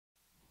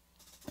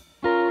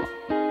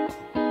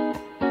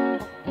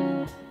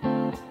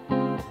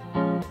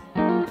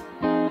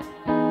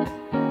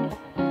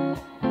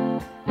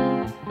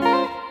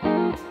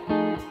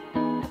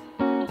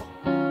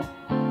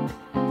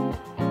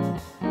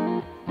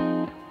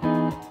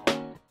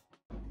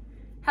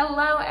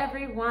Hello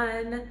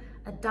everyone,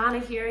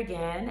 Adanna here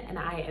again, and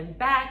I am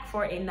back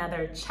for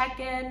another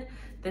check-in.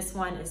 This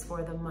one is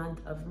for the month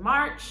of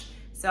March.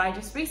 So I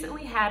just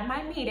recently had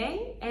my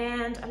meeting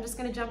and I'm just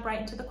gonna jump right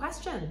into the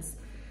questions.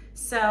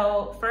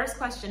 So first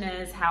question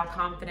is, how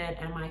confident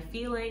am I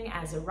feeling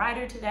as a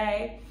writer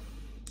today?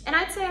 And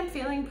I'd say I'm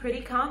feeling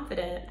pretty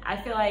confident.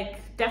 I feel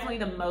like definitely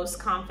the most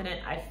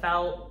confident I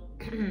felt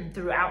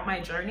throughout my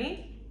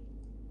journey.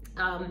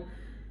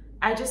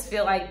 I just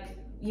feel like,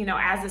 you know,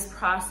 as this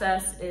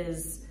process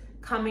is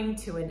coming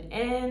to an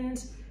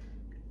end,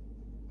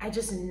 I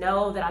just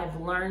know that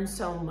I've learned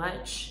so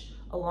much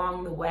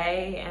along the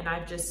way, and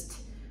I've just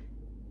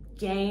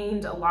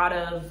gained a lot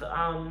of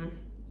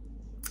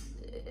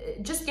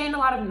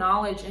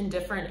knowledge in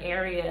different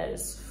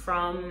areas,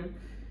 from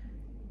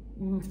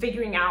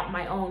figuring out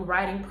my own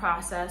writing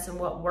process and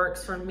what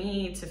works for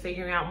me to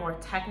figuring out more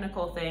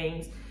technical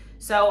things.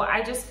 So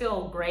I just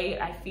feel great.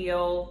 I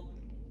feel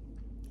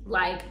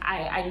like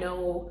I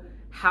know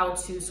how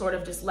to sort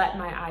of just let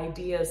my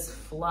ideas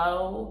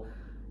flow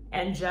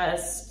and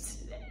just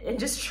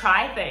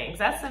try things.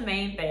 That's the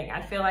main thing. I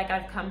feel like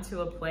I've come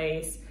to a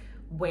place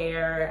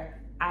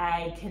where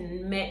I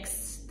can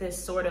mix this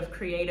sort of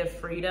creative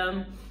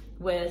freedom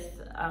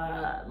with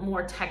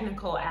more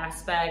technical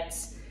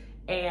aspects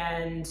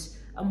and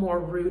a more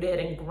rooted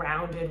and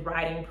grounded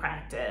writing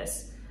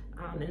practice.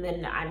 And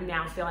then I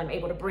now feel I'm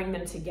able to bring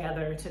them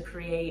together to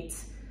create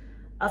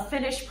a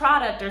finished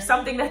product, or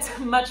something that's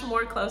much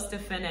more close to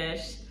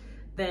finished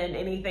than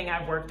anything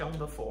I've worked on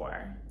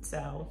before.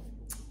 So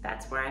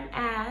that's where I'm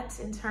at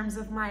in terms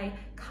of my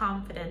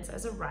confidence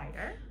as a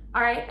writer.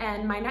 All right,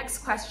 and my next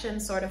question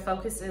sort of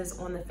focuses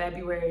on the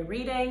February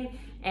reading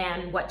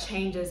and what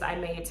changes I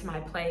made to my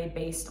play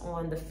based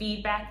on the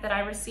feedback that I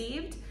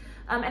received.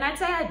 And I'd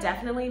say I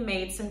definitely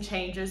made some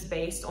changes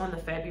based on the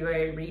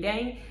February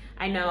reading.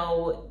 I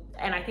know,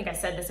 and I think I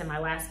said this in my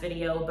last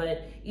video,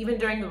 but even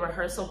during the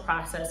rehearsal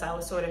process, I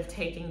was sort of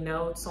taking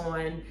notes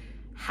on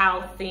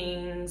how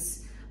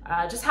things,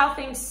 just how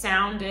things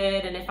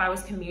sounded, and if I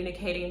was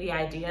communicating the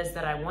ideas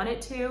that I wanted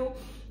to,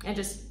 and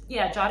just,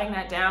 yeah, jotting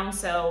that down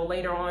so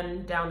later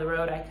on down the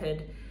road I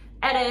could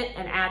edit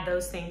and add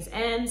those things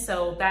in.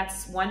 So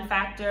that's one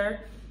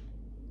factor.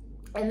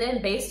 And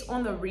then based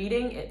on the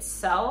reading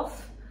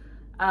itself,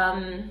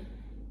 I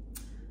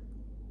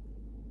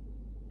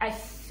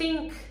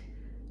think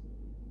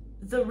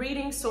the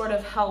reading sort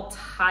of helped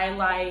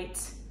highlight,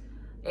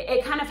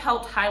 it kind of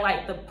helped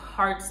highlight the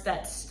parts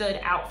that stood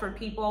out for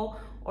people,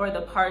 or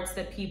the parts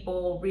that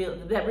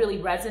really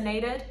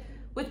resonated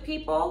with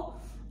people.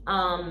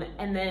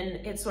 And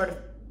then it sort of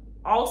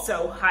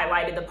also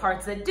highlighted the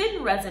parts that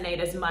didn't resonate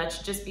as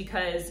much, just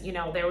because, you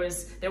know,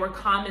 there were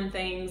common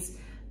things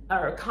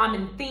or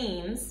common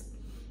themes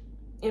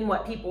in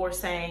what people were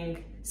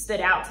saying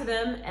stood out to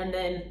them, and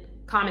then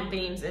common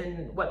themes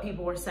in what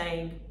people were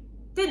saying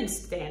didn't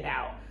stand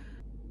out.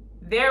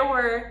 There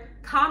were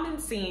common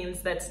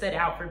scenes that stood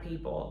out for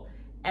people,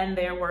 and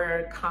there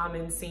were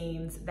common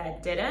scenes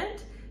that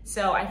didn't.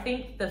 So I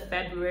think the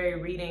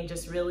February reading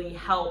just really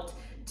helped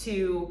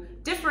to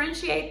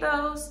differentiate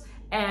those.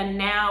 And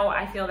now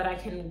I feel that I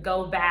can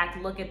go back,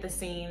 look at the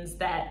scenes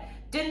that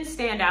didn't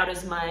stand out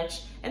as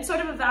much, and sort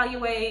of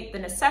evaluate the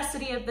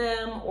necessity of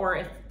them, or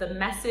if the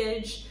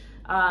message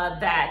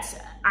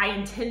that I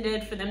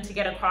intended for them to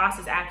get across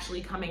is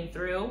actually coming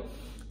through.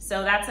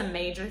 So that's a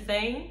major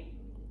thing.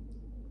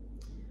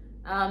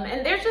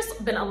 And there's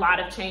just been a lot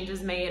of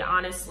changes made,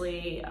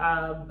 honestly,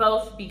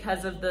 both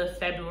because of the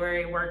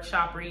February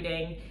workshop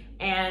reading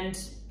and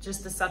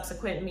just the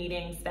subsequent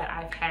meetings that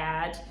I've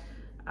had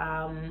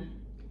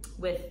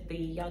with the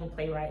Young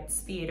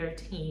Playwrights theater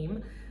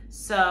team.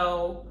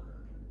 So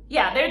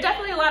yeah, there are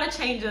definitely a lot of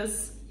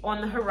changes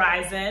on the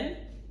horizon,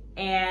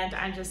 and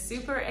I'm just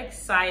super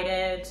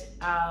excited.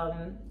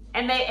 And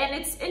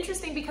it's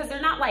interesting because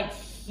they're not like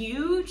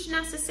huge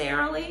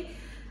necessarily.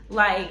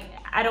 Like,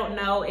 I don't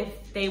know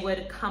if they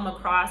would come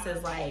across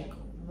as like,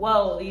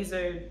 whoa,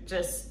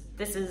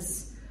 this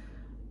is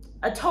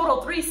a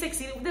total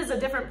 360, this is a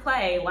different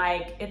play.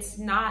 Like, it's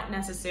not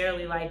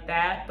necessarily like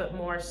that, but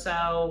more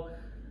so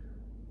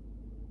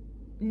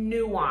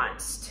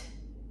nuanced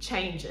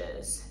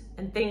changes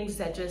and things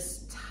that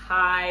just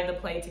tie the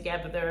play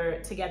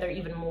together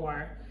even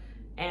more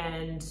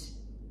and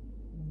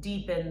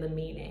deepen the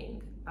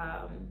meaning.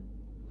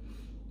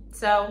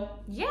 So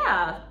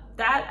yeah,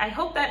 I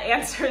hope that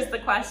answers the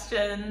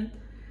question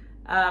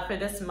for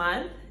this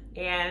month.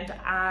 And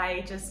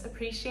I just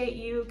appreciate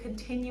you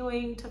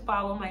continuing to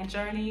follow my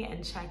journey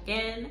and check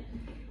in.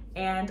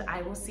 And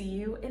I will see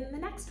you in the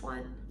next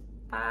one.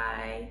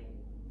 Bye.